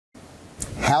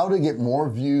How to get more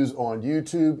views on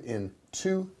YouTube in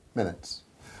 2 minutes.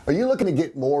 Are you looking to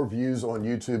get more views on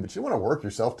YouTube, but you want to work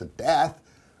yourself to death?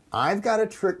 I've got a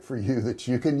trick for you that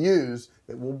you can use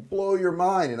that will blow your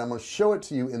mind, and I'm going to show it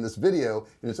to you in this video,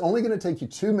 and it's only going to take you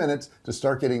 2 minutes to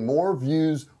start getting more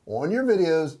views on your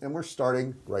videos, and we're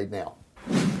starting right now.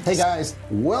 Hey guys,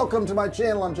 welcome to my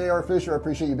channel. I'm JR Fisher. I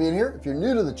appreciate you being here. If you're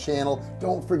new to the channel,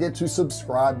 don't forget to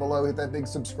subscribe below. Hit that big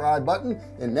subscribe button,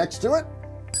 and next to it,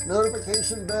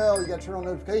 notification bell. You got to turn on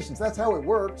notifications. That's how it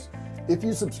works. If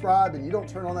you subscribe and you don't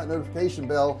turn on that notification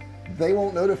bell, they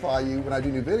won't notify you when I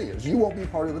do new videos. You won't be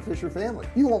part of the Fisher family.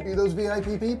 You won't be those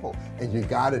VIP people, and you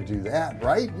got to do that,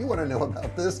 right? You want to know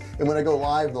about this, and when I go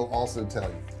live, they'll also tell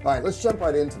you. All right, let's jump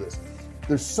right into this.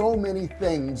 There's so many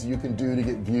things you can do to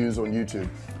get views on YouTube.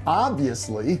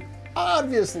 Obviously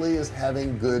is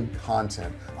having good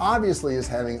content. Obviously is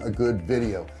having a good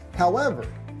video. However,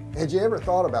 had you ever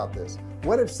thought about this?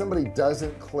 What if somebody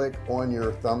doesn't click on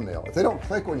your thumbnail? If they don't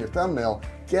click on your thumbnail,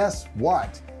 guess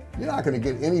what? You're not going to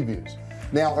get any views.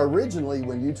 Now, originally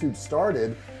when YouTube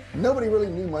started, nobody really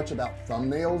knew much about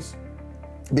thumbnails,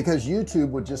 because YouTube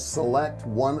would just select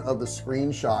one of the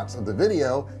screenshots of the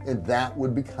video and that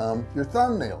would become your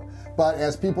thumbnail. But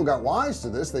as people got wise to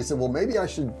this, they said, well, maybe I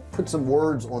should put some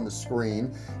words on the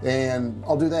screen, and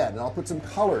I'll do that, and I'll put some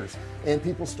colors, and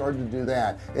people started to do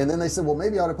that. And then they said, well,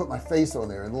 maybe I ought to put my face on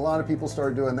there, and a lot of people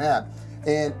started doing that.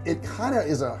 And it kind of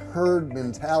is a herd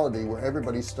mentality where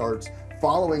everybody starts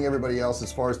following everybody else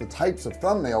as far as the types of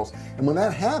thumbnails, and when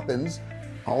that happens,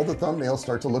 all the thumbnails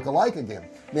start to look alike again.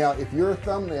 Now, if your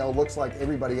thumbnail looks like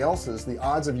everybody else's, the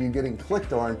odds of you getting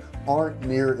clicked on aren't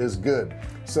near as good.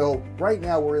 So right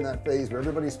now we're in that phase where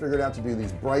everybody's figured out to do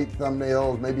these bright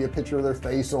thumbnails, maybe a picture of their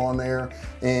face on there,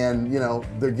 and you know,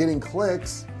 they're getting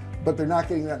clicks, but they're not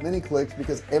getting that many clicks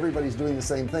because everybody's doing the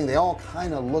same thing. They all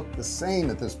kind of look the same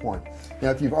at this point.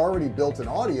 Now, if you've already built an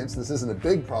audience, this isn't a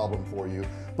big problem for you,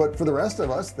 but for the rest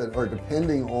of us that are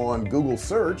depending on Google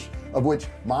search, of which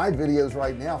my videos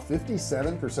right now,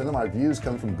 57% of my views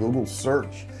come from Google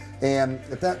search. And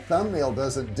if that thumbnail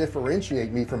doesn't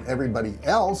differentiate me from everybody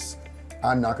else,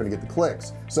 I'm not going to get the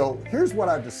clicks. So here's what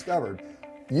I've discovered.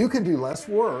 You can do less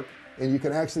work and you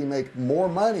can actually make more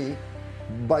money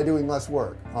by doing less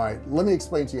work. All right, let me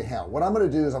explain to you how. What I'm going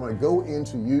to do is I'm going to go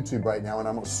into YouTube right now and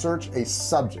I'm going to search a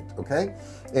subject. Okay,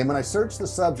 and when I search the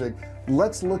subject,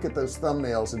 let's look at those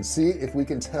thumbnails and see if we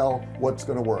can tell what's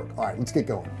going to work. All right, let's get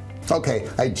going. Okay,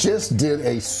 I just did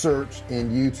a search in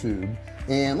YouTube,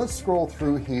 and let's scroll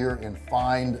through here and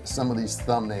find some of these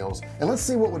thumbnails, and let's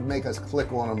see what would make us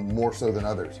click on them more so than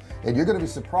others. And you're going to be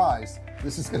surprised,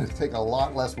 this is going to take a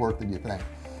lot less work than you think.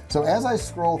 So as I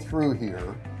scroll through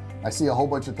here, I see a whole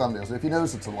bunch of thumbnails. If you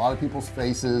notice, it's a lot of people's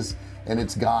faces, and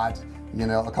it's got, you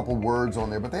know, a couple words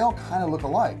on there, but they all kind of look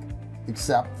alike,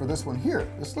 except for this one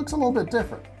here. This looks a little bit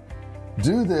different.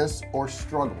 Do this or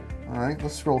struggle. All right,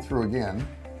 let's scroll through again.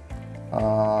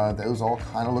 Those all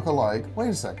kind of look alike. Wait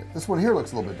a second, this one here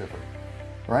looks a little bit different,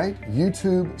 right?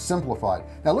 YouTube simplified.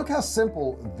 Now look how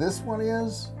simple this one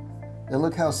is, and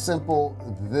look how simple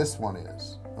this one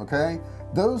is. Okay,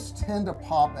 those tend to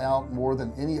pop out more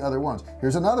than any other ones.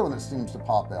 Here's another one that seems to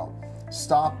pop out.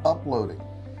 Stop uploading.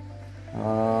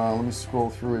 Let me scroll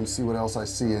through and see what else I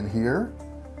see in here.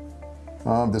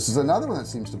 This is another one that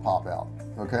seems to pop out.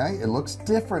 Okay, it looks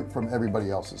different from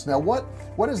everybody else's. Now what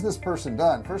has this person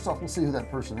done? First off, we'll see who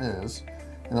that person is,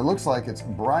 and it looks like it's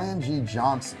Brian G.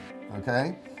 Johnson.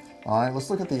 Okay, all right, let's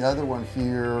look at the other one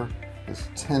here. This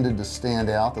tended to stand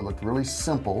out, that looked really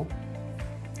simple.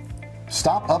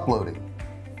 Stop uploading.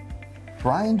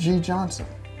 Brian G. Johnson,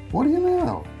 what do you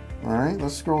know? All right,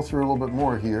 let's scroll through a little bit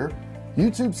more here.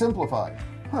 YouTube simplified.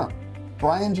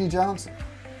 Brian G. Johnson.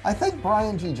 I think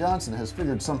Brian G. Johnson has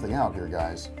figured something out here,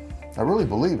 guys. I really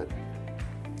believe it.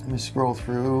 Let me scroll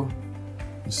through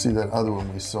and see that other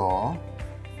one we saw.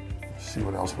 Let's see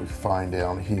what else we find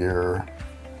down here.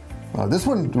 This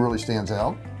one really stands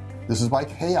out. This is by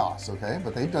Chaos, okay,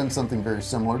 but they've done something very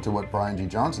similar to what Brian G.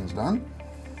 Johnson's done.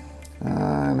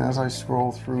 And as I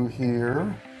scroll through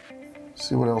here,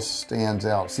 see what else stands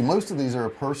out. See, most of these are a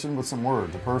person with some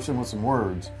words, a person with some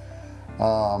words.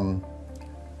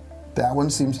 That one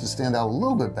seems to stand out a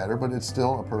little bit better, but it's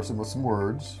still a person with some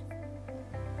words.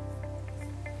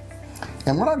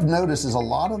 And what I've noticed is a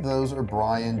lot of those are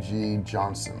Brian G.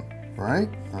 Johnson, right?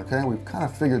 Okay, we've kind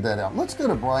of figured that out. Let's go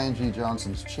to Brian G.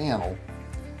 Johnson's channel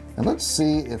and let's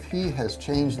see if he has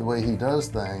changed the way he does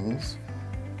things.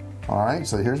 All right,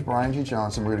 so here's Brian G.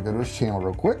 Johnson. We're gonna go to his channel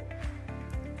real quick.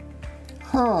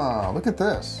 Look at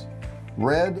this.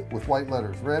 Red with white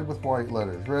letters, red with white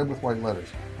letters, red with white letters.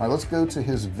 All right, let's go to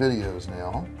his videos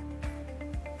now.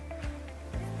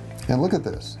 And look at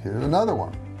this, here's another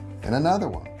one and another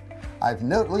one. I've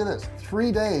noted, look at this,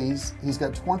 3 days he's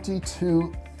got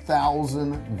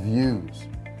 22,000 views.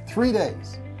 3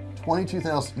 days,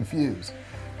 22,000 views,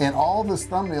 and all this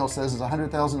thumbnail says is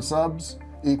 100,000 subs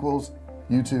equals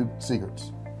YouTube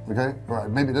secrets. Okay, or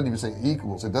maybe it doesn't even say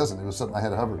equals, it doesn't, it was something I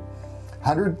had hovered.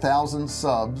 100,000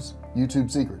 subs YouTube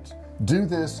secrets, do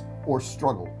this or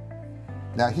struggle.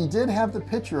 Now he did have the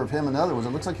picture of him and other ones.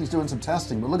 It looks like he's doing some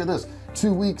testing, but look at this,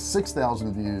 2 weeks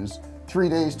 6,000 views, 3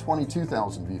 days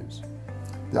 22,000 views.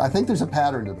 I think there's a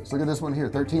pattern to this. Look at this one here,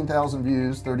 13,000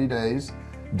 views 30 days.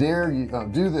 Dare you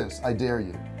do this, I dare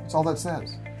you. That's all that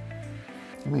says.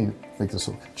 Let me make this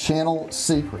one. Channel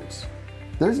secrets.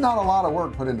 There's not a lot of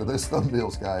work put into this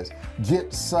thumbnails, guys.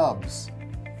 Get subs.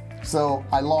 So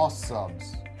I lost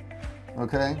subs.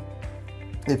 Okay,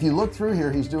 if you look through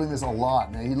here, he's doing this a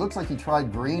lot. Now he looks like he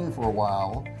tried green for a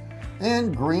while,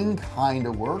 and green kind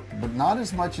of worked, but not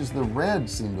as much as the red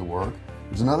seemed to work.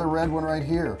 There's another red one right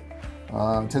here,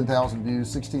 10,000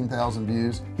 views, 16,000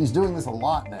 views. He's doing this a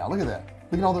lot now. Look at that,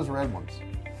 look at all those red ones.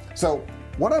 So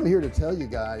what I'm here to tell you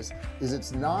guys is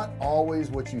it's not always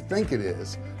what you think it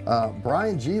is.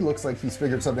 Brian G looks like he's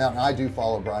figured something out, and I do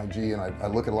follow Brian G, and I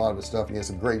look at a lot of his stuff, and he has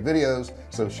some great videos,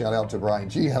 so shout out to Brian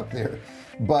G out there.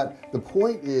 But the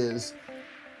point is,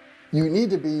 you need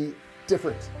to be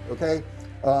different. Okay,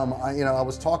 I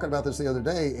was talking about this the other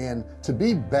day, and to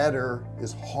be better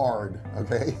is hard.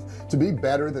 Okay, to be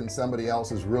better than somebody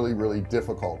else is really, really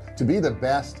difficult. To be the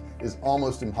best is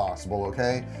almost impossible.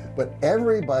 Okay, but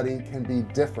everybody can be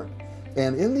different,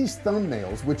 and in these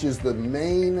thumbnails, which is the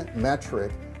main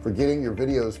metric for getting your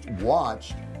videos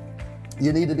watched,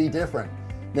 you need to be different.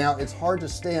 Now it's hard to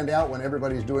stand out when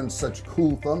everybody's doing such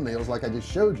cool thumbnails like I just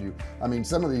showed you. I mean,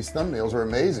 some of these thumbnails are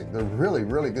amazing. They're really,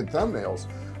 really good thumbnails,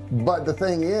 but the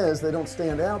thing is, they don't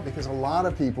stand out because a lot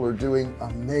of people are doing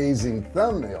amazing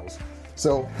thumbnails.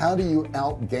 So how do you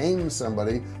outgame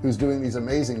somebody who's doing these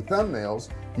amazing thumbnails?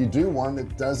 You do one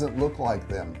that doesn't look like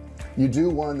them. You do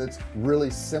one that's really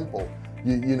simple.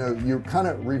 You kind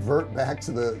of revert back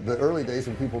to the early days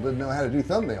when people didn't know how to do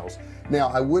thumbnails. Now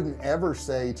I wouldn't ever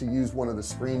say to use one of the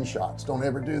screenshots. Don't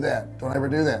ever do that. Don't ever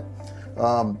do that.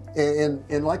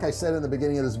 And like I said in the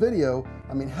beginning of this video,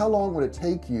 I mean, how long would it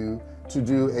take you to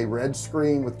do a red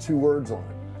screen with 2 words on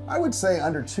it? I would say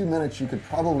under 2 minutes you could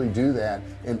probably do that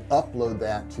and upload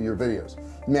that to your videos.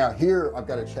 Now here I've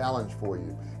got a challenge for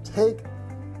you. Take,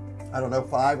 I don't know,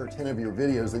 5 or 10 of your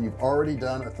videos that you've already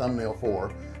done a thumbnail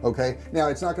for. Okay, now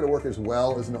it's not going to work as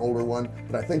well as an older one,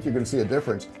 but I think you're going to see a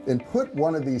difference, and put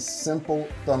one of these simple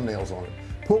thumbnails on it.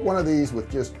 Put one of these with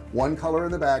just one color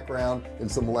in the background and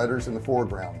some letters in the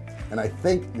foreground, and I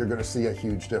think you're going to see a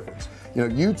huge difference. You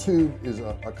know, YouTube is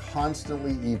a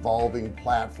constantly evolving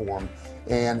platform,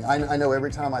 and I know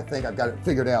every time I think I've got it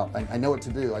figured out, I know what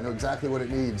to do, I know exactly what it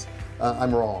needs,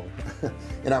 I'm wrong.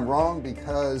 And I'm wrong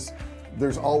because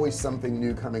there's always something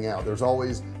new coming out. There's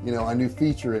always, you know, a new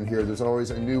feature in here. There's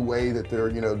always a new way that they're,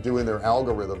 you know, doing their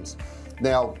algorithms.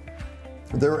 Now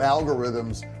their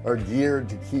algorithms are geared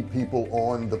to keep people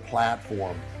on the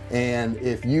platform, and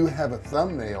if you have a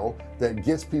thumbnail that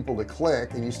gets people to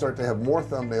click, and you start to have more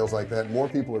thumbnails like that, more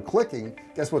people are clicking,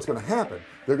 guess what's going to happen?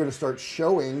 They're going to start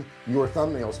showing your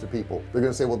thumbnails to people. They're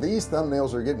going to say, well, these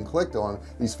thumbnails are getting clicked on,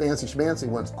 these fancy schmancy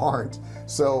ones aren't,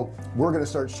 so we're going to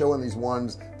start showing these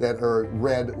ones that are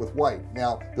red with white.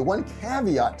 Now the one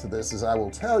caveat to this is, I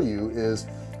will tell you, is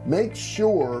make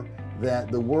sure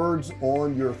that the words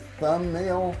on your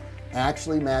thumbnail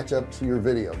actually match up to your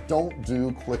video. Don't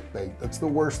do clickbait. That's the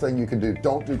worst thing you can do.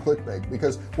 Don't do clickbait,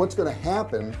 because what's going to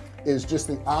happen is just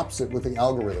the opposite with the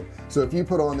algorithm. So if you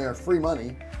put on there free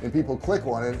money and people click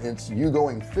on it, it's you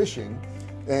going fishing,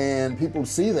 and people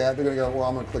see that, they're gonna go, well,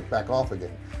 I'm gonna click back off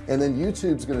again. And then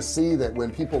YouTube's gonna see that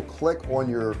when people click on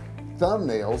your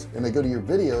thumbnails and they go to your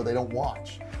video, they don't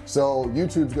watch. So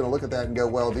YouTube's going to look at that and go,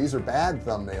 well, these are bad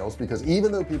thumbnails, because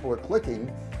even though people are clicking,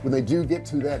 when they do get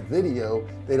to that video,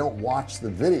 they don't watch the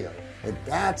video, and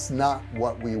that's not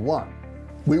what we want.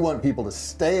 We want people to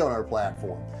stay on our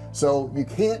platform. So you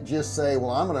can't just say,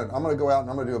 well, I'm gonna go out and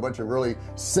I'm gonna do a bunch of really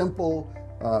simple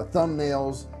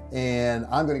thumbnails, and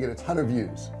I'm gonna get a ton of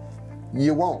views.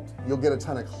 You won't. You'll get a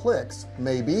ton of clicks,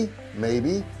 maybe,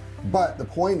 but the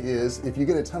point is, if you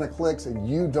get a ton of clicks and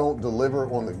you don't deliver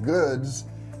on the goods,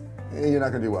 you're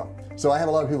not gonna do well. So I have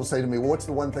a lot of people say to me, well, what's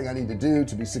the one thing I need to do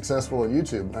to be successful on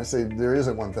YouTube? And I say, there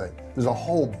isn't one thing. There's a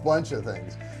whole bunch of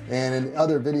things, and in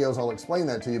other videos I'll explain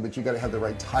that to you. But you got to have the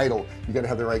right title, you got to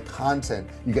have the right content,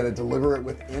 you got to deliver it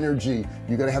with energy,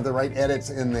 you got to have the right edits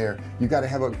in there, you got to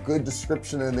have a good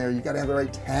description in there, you got to have the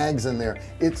right tags in there.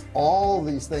 It's all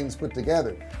these things put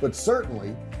together. But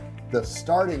certainly the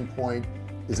starting point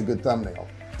is a good thumbnail,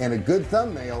 and a good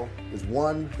thumbnail is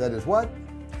one that is what?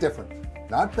 Different.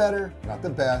 Not better, not the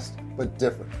best, but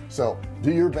different. So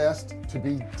do your best to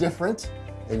be different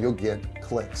and you'll get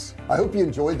clicks. I hope you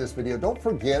enjoyed this video. Don't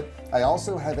forget, I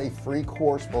also have a free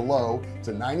course below. It's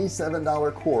a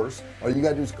 $97 course. All you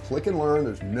gotta do is click and learn.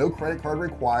 There's no credit card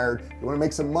required. You want to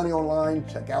make some money online,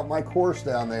 check out my course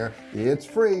down there. It's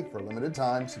free for a limited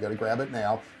time, so you got to grab it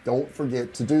now. Don't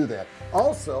forget to do that.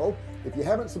 Also, if you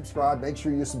haven't subscribed, make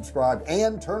sure you subscribe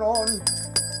and turn on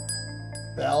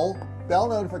bell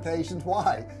notifications.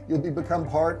 Why? You'll become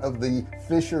part of the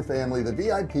Fisher family, the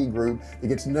VIP group that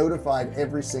gets notified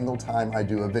every single time I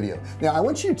do a video. Now I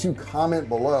want you to comment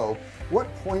below,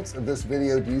 what points of this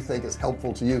video do you think is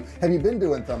helpful to you? Have you been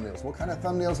doing thumbnails? What kind of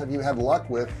thumbnails have you had luck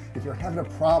with? If you're having a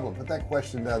problem, put that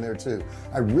question down there too.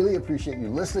 I really appreciate you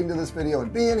listening to this video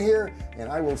and being here, and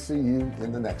I will see you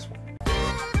in the next one.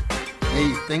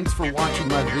 Hey, thanks for watching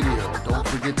my video. Don't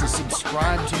forget to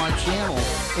subscribe to my channel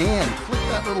and click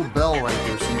that little bell right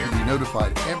there so you can be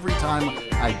notified every time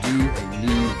I do a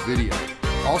new video.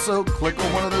 Also, click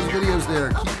on one of those videos there.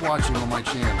 Keep watching on my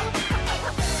channel.